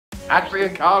Ashley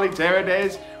and Carlie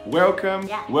Terradez, welcome,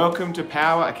 welcome to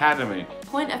Power Academy. The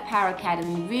point of Power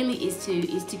Academy really is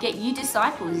to get you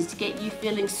disciples, is to get you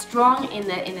feeling strong in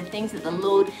the things that the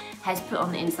Lord has put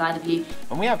on the inside of you.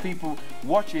 And we have people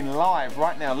watching live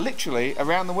right now, literally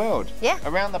around the world,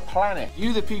 around the planet.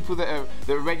 You, the people that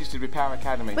are registered with Power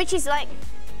Academy, which is like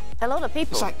a lot of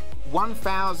people. It's like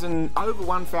over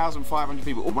 1,500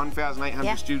 people,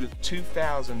 1,800 students,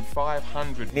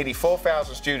 2,500, nearly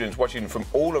 4,000 students watching from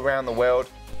all around the world.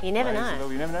 You never know.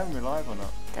 You never know when we're live or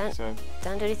not.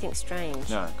 Don't do anything strange.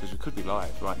 No, because we could be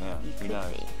live right now. You could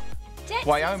be. Dex,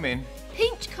 Wyoming.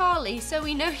 Pinch Carlie so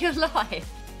we know you're live.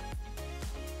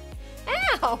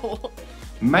 Ow!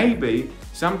 Maybe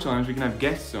sometimes we can have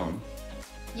guests on.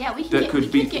 Yeah, we can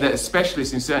that are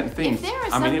specialists in certain things. If there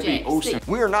are I mean, it'd be awesome.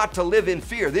 We are not to live in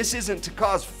fear. This isn't to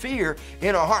cause fear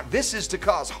in our heart. This is to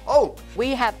cause hope. We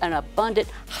have an abundant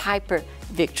hyper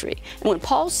victory. And when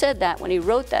Paul said that, when he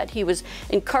wrote that, he was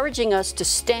encouraging us to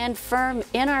stand firm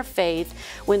in our faith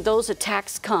when those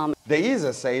attacks come. There is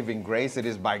a saving grace. It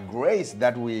is by grace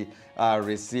that we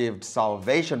received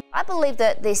salvation. I believe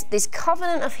that this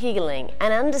covenant of healing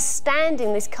and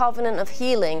understanding this covenant of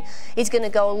healing is going to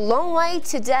go a long way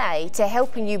today to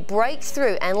helping you break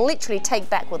through and literally take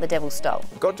back what the devil stole.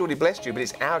 God's already blessed you, but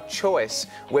it's our choice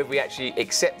whether we actually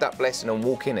accept that blessing and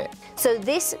walk in it. So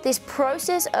this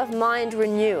process of mind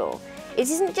renewal, it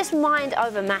isn't just mind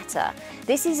over matter.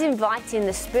 This is inviting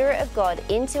the Spirit of God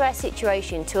into our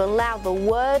situation to allow the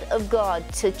Word of God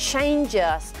to change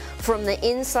us from the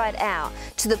inside out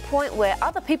to the point where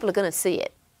other people are going to see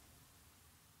it.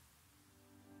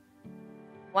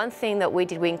 One thing that we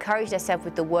did, we encouraged ourselves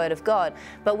with the Word of God,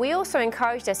 but we also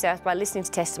encouraged ourselves by listening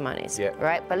to testimonies,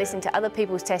 right? By listening to other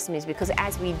people's testimonies, because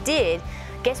as we did,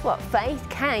 guess what? Faith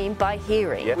came by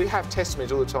hearing. We have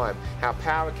testimonies all the time, how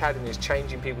Power Academy is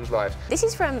changing people's lives. This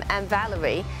is from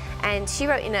Valerie, and she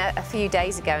wrote in a few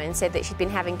days ago and said that she'd been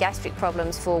having gastric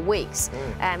problems for weeks.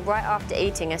 Right after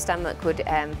eating, her stomach would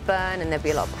burn and there'd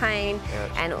be a lot of pain,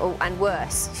 and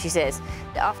worse, she says.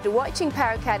 After watching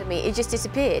Power Academy, it just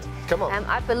disappeared. Come on.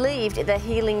 I believed the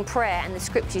healing prayer and the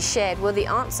scriptures shared were the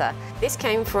answer. This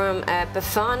came from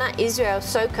Bafana Israel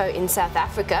Soko in South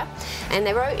Africa, and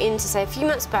they wrote in to say, a few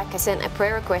months back I sent a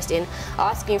prayer request in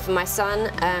asking for my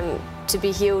son to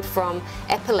be healed from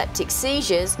epileptic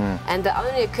seizures, and that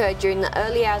only occurred during the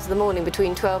early hours of the morning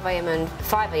between 12 a.m. and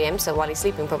 5 a.m, so while he's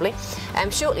sleeping probably.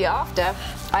 Shortly after,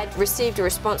 I'd received a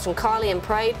response from Carlie and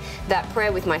prayed that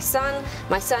prayer with my son.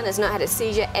 My son has not had a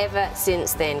seizure ever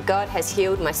since then. God has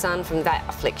healed my son from that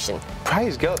affliction.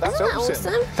 Praise God, that's Isn't that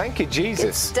awesome? Thank you, Jesus.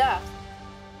 Good stuff.